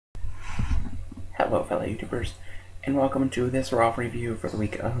Hello fellow YouTubers, and welcome to this Raw review for the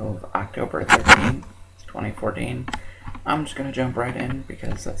week of October 13th, 2014. I'm just gonna jump right in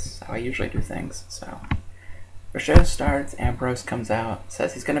because that's how I usually do things. So, the show starts, Ambrose comes out,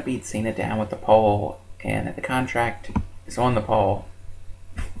 says he's gonna beat Cena down with the pole, and that the contract is on the pole.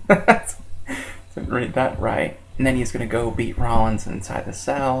 Didn't read that right. And then he's gonna go beat Rollins inside the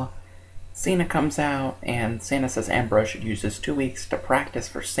cell. Cena comes out, and Cena says Ambrose should use his 2 weeks to practice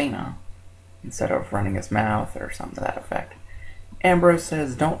for Cena instead of running his mouth or something to that effect. Ambrose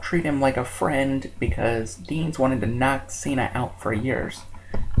says don't treat him like a friend because Dean's wanted to knock Cena out for years.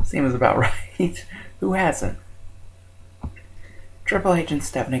 Seems about right. Who hasn't? Triple H and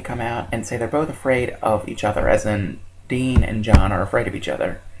Stephanie come out and say they're both afraid of each other, as in Dean and John are afraid of each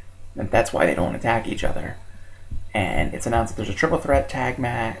other, and that's why they don't attack each other. And it's announced that there's a triple threat tag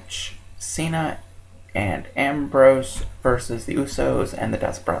match: Cena and Ambrose versus the Usos and the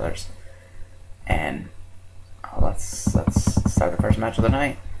Dust Brothers. And let's start the first match of the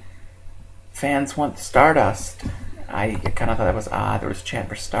night. Fans want Stardust. I kind of thought that was odd. There was a chant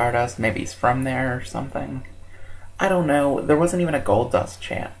for Stardust. Maybe he's from there or something. I don't know. There wasn't even a Goldust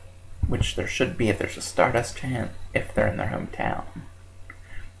chant, which there should be if there's a Stardust chant if they're in their hometown.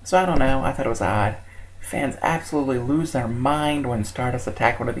 So I don't know. I thought it was odd. Fans absolutely lose their mind when Stardust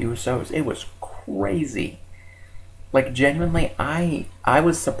attacked one of the Usos. It was crazy. Like, genuinely, I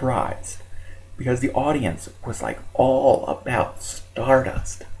was surprised because the audience was like all about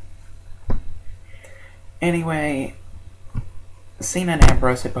Stardust. Anyway, Cena and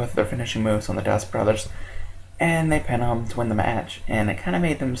Ambrose hit both of their finishing moves on the Dust Brothers, and they pin them to win the match. And it kind of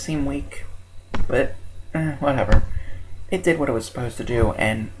made them seem weak, but whatever. It did what it was supposed to do,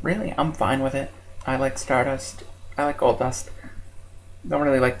 and really, I'm fine with it. I like Stardust. I like Goldust. Don't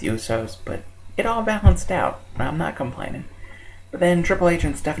really like the Usos, but it all balanced out. I'm not complaining. But then Triple H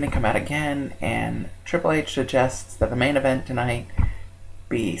and Stephanie come out again, and Triple H suggests that the main event tonight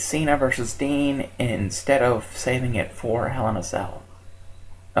be Cena versus Dean instead of saving it for Hell in a Cell.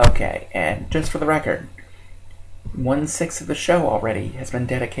 Okay, and just for the record, 1/6 of the show already has been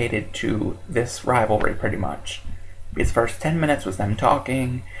dedicated to this rivalry, pretty much. His first 10 minutes was them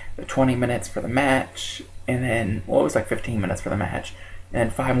talking, the 20 minutes for the match, and then, well, it was like 15 minutes for the match, and then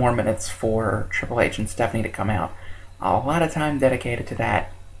 5 more minutes for Triple H and Stephanie to come out. A lot of time dedicated to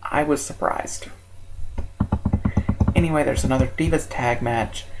that. I was surprised. Anyway, there's another Divas tag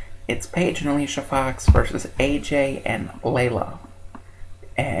match. It's Paige and Alicia Fox versus AJ and Layla.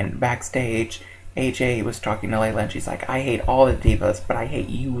 And backstage, AJ was talking to Layla, and she's like, I hate all the Divas, but I hate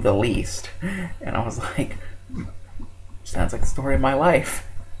you the least. And I was like, sounds like the story of my life.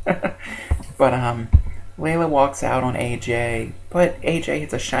 But Layla walks out on AJ, but AJ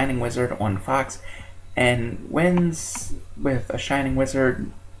hits a Shining Wizard on Fox and wins with a Shining Wizard.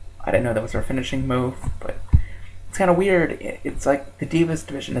 I didn't know that was her finishing move, but it's kind of weird. It's like the Divas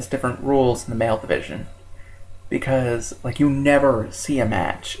division has different rules than the male division, because like you never see a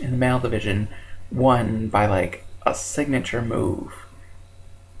match in the male division won by like a signature move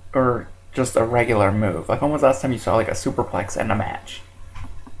or just a regular move. Like, when was the last time you saw like a superplex in a match?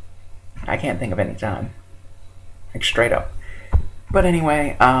 I can't think of any time. Like, straight up. But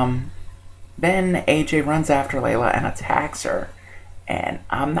anyway, then AJ runs after Layla and attacks her. And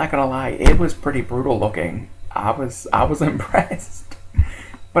I'm not gonna lie, it was pretty brutal looking. I was impressed.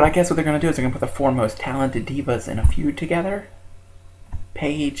 But I guess what they're gonna do is they're gonna put the 4 most talented divas in a feud together.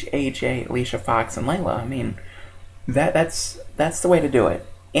 Paige, AJ, Alicia Fox, and Layla. I mean, that's the way to do it,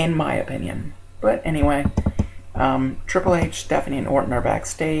 in my opinion. But anyway, Triple H, Stephanie, and Orton are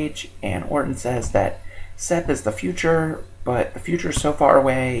backstage, and Orton says that Seth is the future, but the future's so far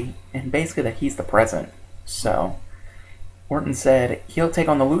away, and basically that he's the present. So, Orton said he'll take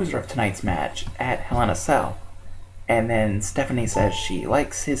on the loser of tonight's match at Hell in a Cell. And then Stephanie says she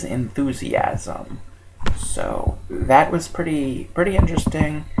likes his enthusiasm. So, that was pretty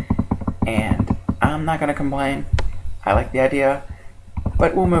interesting, and I'm not gonna complain. I like the idea,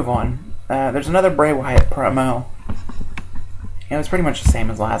 but we'll move on. There's another Bray Wyatt promo. It was pretty much the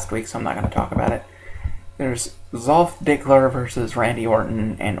same as last week, so I'm not going to talk about it. There's Dolph Ziggler versus Randy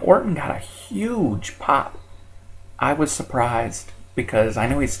Orton, and Orton got a huge pop. I was surprised because I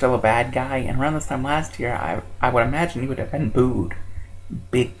know he's still a bad guy, and around this time last year, I would imagine he would have been booed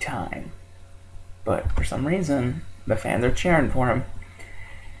big time. But for some reason, the fans are cheering for him.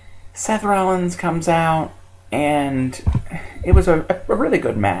 Seth Rollins comes out, and it was a really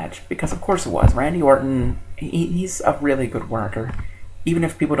good match, because of course it was. Randy Orton, he's a really good worker. Even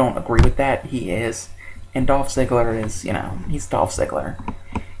if people don't agree with that, he is. And Dolph Ziggler is, he's Dolph Ziggler.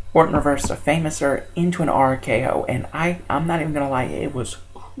 Orton reversed a Famouser into an RKO, and I'm not even going to lie, it was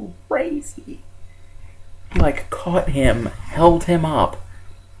crazy. He, like, caught him, held him up,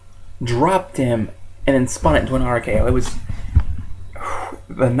 dropped him, and then spun it into an RKO. It was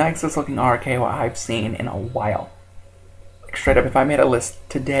the nicest looking RKO I've seen in a while. Like, straight up, if I made a list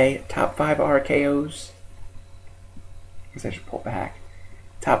today, top 5 RKOs, I guess I should pull back.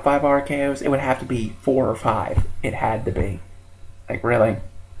 Top 5 RKOs, it would have to be 4 or 5. It had to be. Like, really.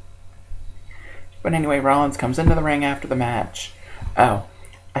 But anyway, Rollins comes into the ring after the match. Oh,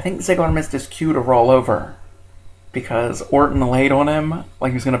 I think Ziggler missed his cue to roll over, because Orton laid on him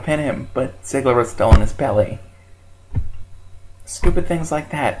like he was going to pin him, but Ziggler was still in his belly. Stupid things like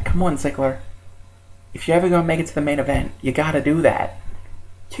that. Come on, Ziggler. If you're ever going to make it to the main event, you gotta do that.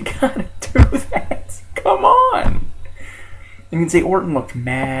 You gotta do that. Come on. You can see Orton looked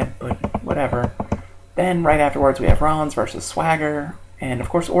mad, but whatever. Then, right afterwards, we have Rollins versus Swagger, and of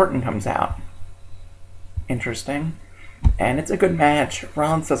course Orton comes out. Interesting. And it's a good match.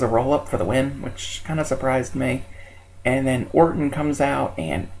 Rollins does a roll-up for the win, which kind of surprised me. And then Orton comes out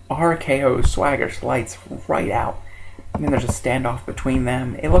and RKO's Swagger's lights right out. And then there's a standoff between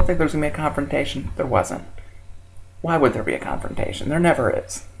them. It looked like there was going to be a confrontation. There wasn't. Why would there be a confrontation? There never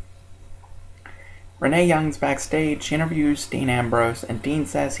is. Renee Young's backstage. She interviews Dean Ambrose, and Dean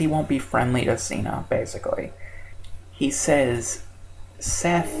says he won't be friendly to Cena, basically. He says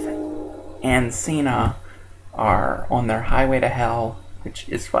Seth and Cena are on their highway to hell, which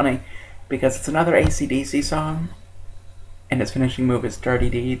is funny because it's another AC/DC song, and his finishing move is Dirty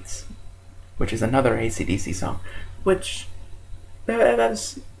Deeds, which is another AC/DC song, which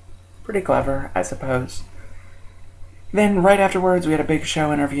that's pretty clever, I suppose. Then right afterwards we had a Big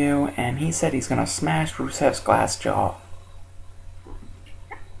Show interview, and he said he's going to smash Rusev's glass jaw.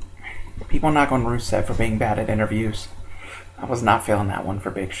 People knock on Rusev for being bad at interviews. I was not feeling that one for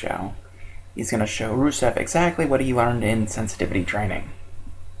Big Show. He's going to show Rusev exactly what he learned in sensitivity training.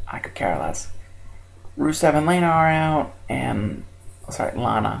 I could care less. Rusev and Lana are out, and...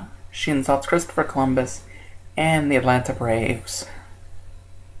 Lana. She insults Christopher Columbus and the Atlanta Braves.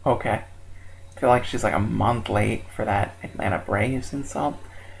 Okay. I feel like she's like a month late for that Atlanta Braves insult.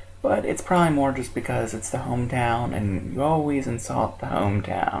 But it's probably more just because it's the hometown, and you always insult the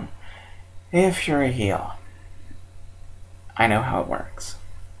hometown. If you're a heel. I know how it works.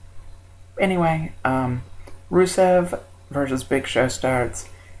 Anyway, Rusev versus Big Show starts,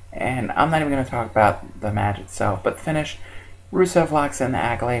 and I'm not even going to talk about the match itself, but the finish, Rusev locks in the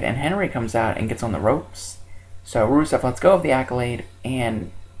Accolade, and Henry comes out and gets on the ropes. So Rusev lets go of the Accolade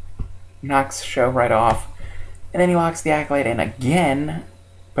and knocks Show right off, and then he locks the Accolade in again,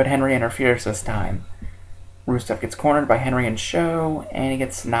 but Henry interferes this time. Rusev gets cornered by Henry and Show, and he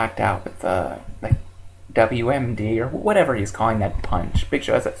gets knocked out with the WMD, or whatever he's calling that punch. Big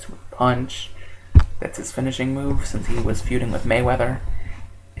Show has that punch. That's his finishing move since he was feuding with Mayweather.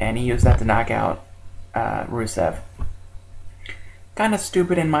 And he used that to knock out Rusev. Kind of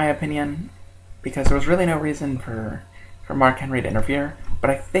stupid in my opinion, because there was really no reason for Mark Henry to interfere. But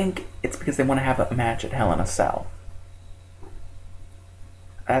I think it's because they want to have a match at Hell in a Cell.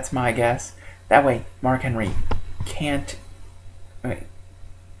 That's my guess. That way, Mark Henry can't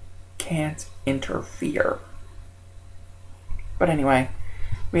interfere. But anyway,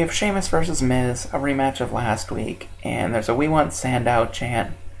 we have Sheamus versus Miz, a rematch of last week, and there's a "We Want Sandow"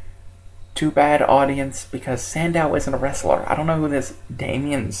 chant. Too bad, audience, because Sandow isn't a wrestler. I don't know who this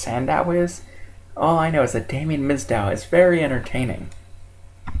Damien Sandow is. All I know is that Damien Mizdow is very entertaining.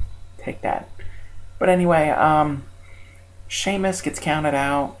 Take that. But anyway, Sheamus gets counted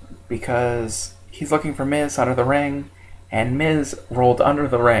out because he's looking for Miz under the ring, and Miz rolled under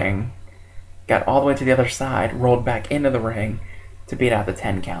the ring, got all the way to the other side, rolled back into the ring to beat out the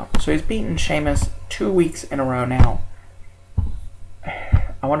 10 count. So he's beaten Sheamus 2 weeks in a row now.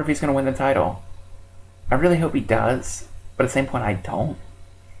 I wonder if he's going to win the title. I really hope he does, but at the same point I don't.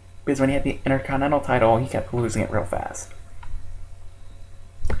 Because when he had the Intercontinental title, he kept losing it real fast.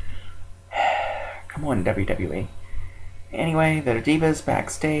 Come on, WWE. Anyway, they're divas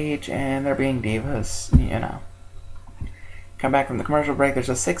backstage, and they're being divas, you know. Come back from the commercial break, there's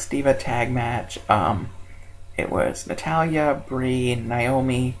a 6-diva tag match. It was Natalya, Brie,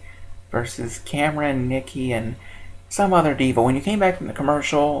 Naomi versus Cameron, Nikki, and some other diva. When you came back from the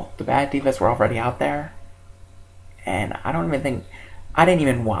commercial, the bad divas were already out there. And I didn't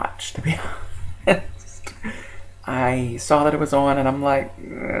even watch, to be honest. I saw that it was on, and I'm like,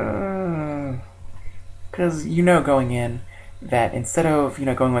 because going in that instead of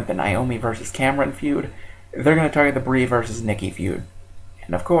going with the Naomi versus Cameron feud, they're going to target the Brie versus Nikki feud.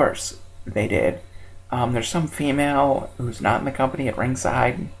 And of course, they did. There's some female who's not in the company at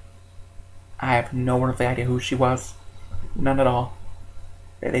ringside. I have no earthly idea who she was. None at all.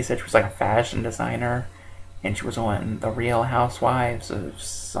 They said she was like a fashion designer. and she was on The Real Housewives of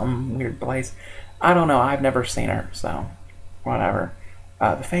some weird place. I don't know. I've never seen her, so whatever.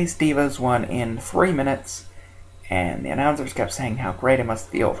 The Face Divas won in 3 minutes, and the announcers kept saying how great it must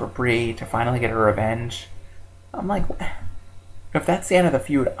feel for Brie to finally get her revenge. I'm like, if that's the end of the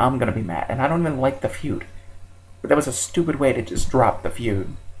feud, I'm gonna be mad, and I don't even like the feud. But that was a stupid way to just drop the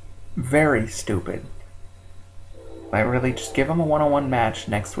feud. Very stupid. Like, really, just give them a one-on-one match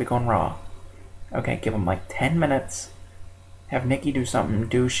next week on Raw. Okay, give them like 10 minutes. Have Nikki do something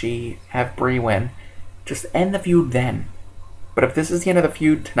douchey. Have Brie win. Just end the feud then. But if this is the end of the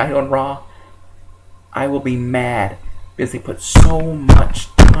feud tonight on Raw, I will be mad because they put so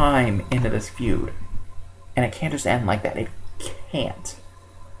much time into this feud. And it can't just end like that. It can't.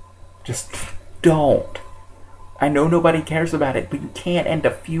 Just don't. I know nobody cares about it, but you can't end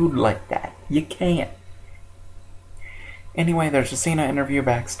a feud like that. You can't. Anyway, there's a Cena interview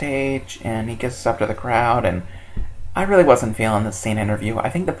backstage, and he gets up to the crowd, and I really wasn't feeling the Cena interview. I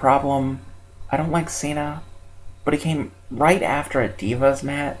think the problem, I don't like Cena, but he came right after a Divas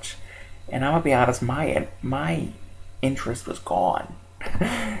match, and I'm gonna be honest, my interest was gone.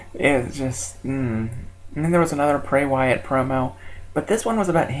 It was just, And then there was another Bray Wyatt promo, but this one was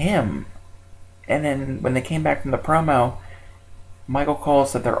about him. And then when they came back from the promo, Michael Cole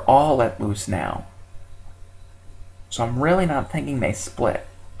said they're all let loose now. So I'm really not thinking they split.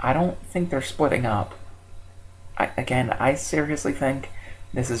 I don't think they're splitting up. I seriously think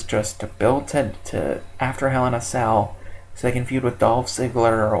this is just to build to after Hell in a Cell so they can feud with Dolph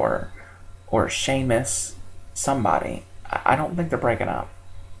Ziggler or Sheamus, somebody. I don't think they're breaking up,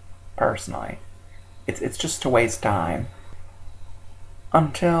 personally. It's just to waste time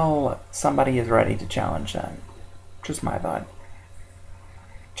until somebody is ready to challenge them. Just my thought.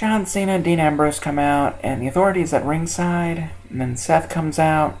 John Cena and Dean Ambrose come out, and the Authority's at ringside, and then Seth comes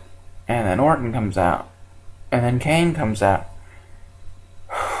out, and then Orton comes out, and then Kane comes out.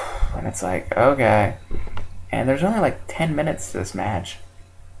 And it's like, okay. And there's only like 10 minutes to this match.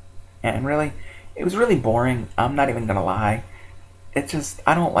 And really, it was really boring. I'm not even gonna lie. It's just,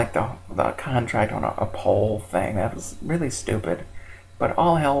 I don't like the contract on a pole thing. That was really stupid. But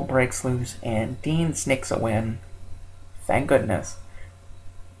all hell breaks loose, and Dean sneaks a win. Thank goodness.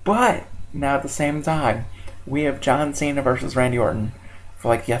 But, now at the same time, we have John Cena versus Randy Orton for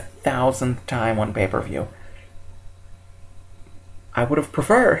like the 1,000th time on pay-per-view. I would have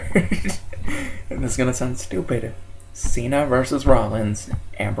preferred, and this is gonna sound stupid, Cena versus Rollins,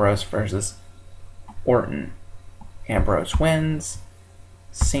 Ambrose versus Orton. Ambrose wins,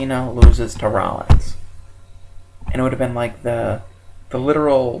 Cena loses to Rollins. And it would have been like the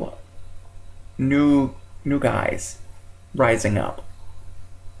literal new guys rising up.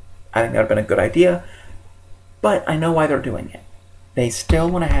 I think that would have been a good idea, but I know why they're doing it. They still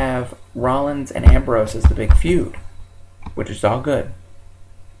want to have Rollins and Ambrose as the big feud, which is all good.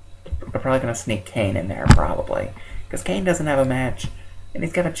 They're probably going to sneak Kane in there, probably, because Kane doesn't have a match, and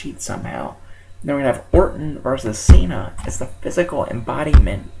he's got to cheat somehow. And then we're going to have Orton versus Cena as the physical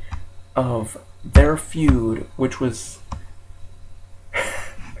embodiment of their feud, which was,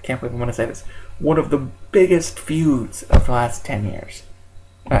 I can't believe I'm going to say this, one of the biggest feuds of the last 10 years.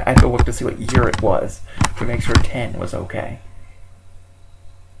 I had to look to see what year it was to make sure 10 was okay.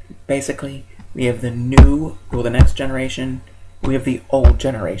 Basically, we have the next generation, we have the old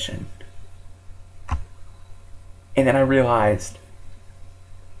generation. And then I realized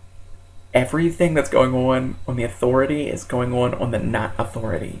everything that's going on the Authority is going on the not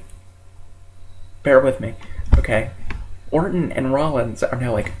Authority. Bear with me, okay? Orton and Rollins are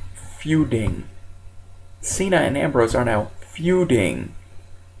now like feuding. Cena and Ambrose are now feuding.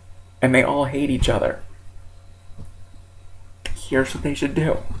 And they all hate each other. Here's what they should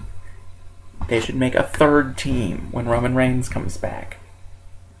do. They should make a third team when Roman Reigns comes back.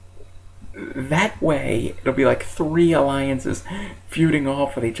 That way, it'll be like 3 alliances feuding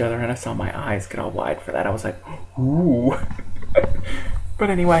off with each other, and I saw my eyes get all wide for that. I was like, ooh. But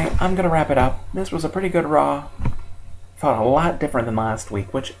anyway, I'm gonna wrap it up. This was a pretty good Raw. Felt a lot different than last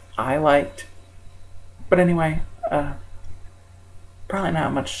week, which I liked. But anyway, probably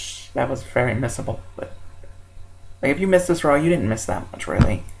not much that was very missable, but like if you missed this Raw, you didn't miss that much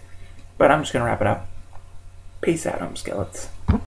really. But I'm just gonna wrap it up. Peace out, home skillets.